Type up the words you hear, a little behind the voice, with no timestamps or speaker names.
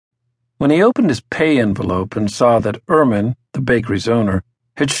When he opened his pay envelope and saw that Ermin, the bakery's owner,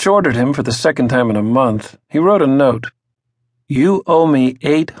 had shorted him for the second time in a month, he wrote a note. "You owe me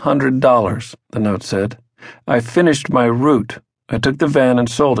 $800, the note said. "I finished my route. I took the van and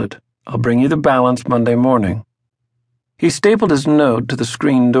sold it. I'll bring you the balance Monday morning." He stapled his note to the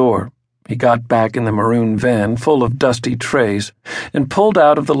screen door. He got back in the maroon van full of dusty trays and pulled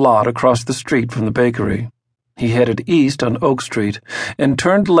out of the lot across the street from the bakery. He headed east on Oak Street and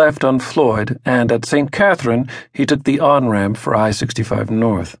turned left on Floyd, and at St. Catherine he took the on-ramp for I-65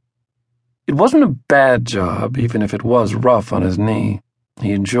 North. It wasn't a bad job, even if it was rough on his knee.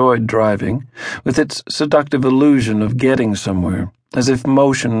 He enjoyed driving, with its seductive illusion of getting somewhere, as if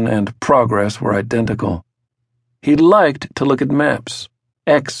motion and progress were identical. He liked to look at maps.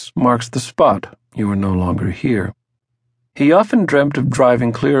 X marks the spot. You are no longer here. He often dreamt of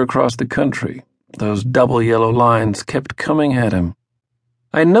driving clear across the country. Those double yellow lines kept coming at him.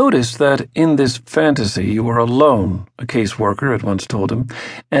 "I noticed that in this fantasy you were alone," a caseworker had once told him,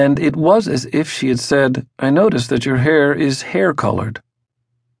 and it was as if she had said, "I noticed that your hair is hair-colored."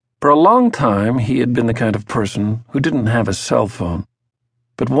 For a long time he had been the kind of person who didn't have a cell phone.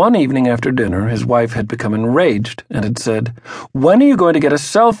 But one evening after dinner his wife had become enraged and had said, "When are you going to get a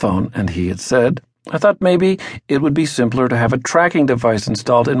cell phone?" And he had said, "I thought maybe it would be simpler to have a tracking device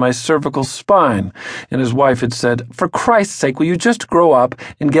installed in my cervical spine." And his wife had said, "For Christ's sake, will you just grow up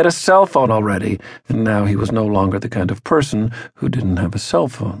and get a cell phone already?" And now he was no longer the kind of person who didn't have a cell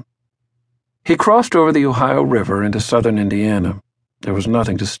phone. He crossed over the Ohio River into southern Indiana. There was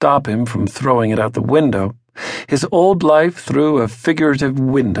nothing to stop him from throwing it out the window. His old life through a figurative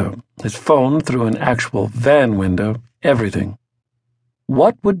window, his phone through an actual van window, everything.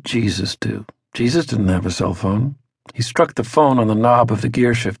 What would Jesus do? Jesus didn't have a cell phone. He struck the phone on the knob of the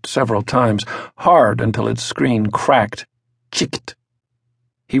gearshift several times, hard until its screen cracked. Chicked.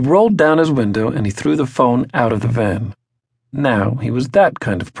 He rolled down his window and he threw the phone out of the van. Now he was that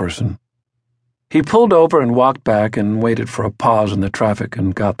kind of person. He pulled over and walked back and waited for a pause in the traffic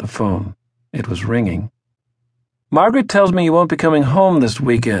and got the phone. It was ringing. "Margaret tells me you won't be coming home this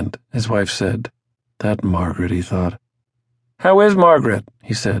weekend," his wife said. That Margaret, he thought. "How is Margaret?"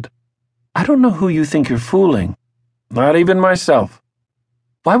 he said. "I don't know who you think you're fooling." "Not even myself."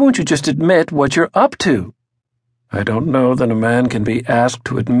 "Why won't you just admit what you're up to?" "I don't know that a man can be asked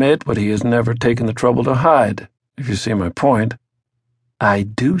to admit what he has never taken the trouble to hide, if you see my point." "I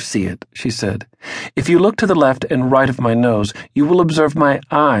do see it," she said. "If you look to the left and right of my nose, you will observe my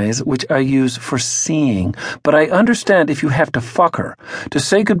eyes, which I use for seeing. But I understand if you have to fuck her. To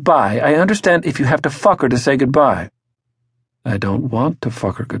say goodbye, I understand if you have to fuck her to say goodbye." "I don't want to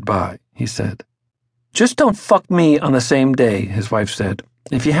fuck her goodbye," he said. "Just don't fuck me on the same day," his wife said.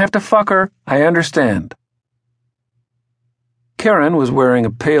 "If you have to fuck her, I understand." Karen was wearing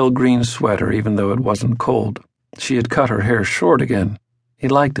a pale green sweater even though it wasn't cold. She had cut her hair short again. He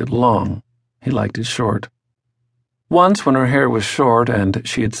liked it long. He liked it short. Once when her hair was short and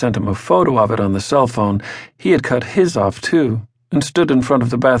she had sent him a photo of it on the cell phone, he had cut his off too and stood in front of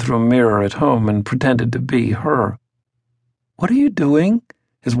the bathroom mirror at home and pretended to be her. "What are you doing?"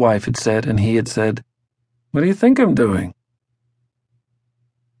 his wife had said, and he had said, "What do you think I'm doing?"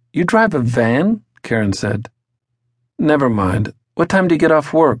 "You drive a van?" Karen said. "Never mind. What time do you get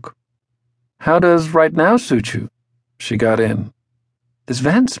off work?" "How does right now suit you?" She got in. "This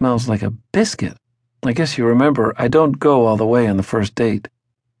van smells like a biscuit. I guess you remember I don't go all the way on the first date."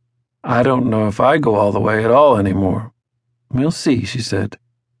 "I don't know if I go all the way at all anymore." "We'll see," she said.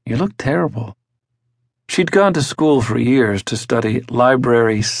 "You look terrible." She'd gone to school for years to study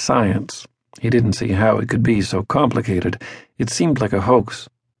library science. He didn't see how it could be so complicated. It seemed like a hoax.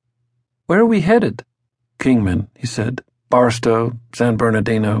 "Where are we headed?" "Kingman," he said. "Barstow, San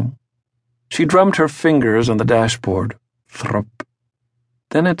Bernardino." She drummed her fingers on the dashboard. Thrup.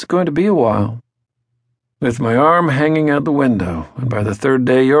 "Then it's going to be a while." "With my arm hanging out the window, and by the third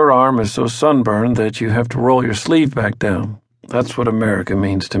day your arm is so sunburned that you have to roll your sleeve back down. That's what America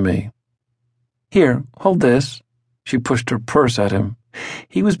means to me." "Here, hold this." She pushed her purse at him.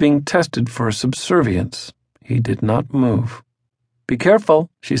 He was being tested for subservience. He did not move. "Be careful,"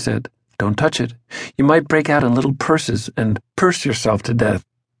 she said. "Don't touch it. You might break out in little purses and purse yourself to death."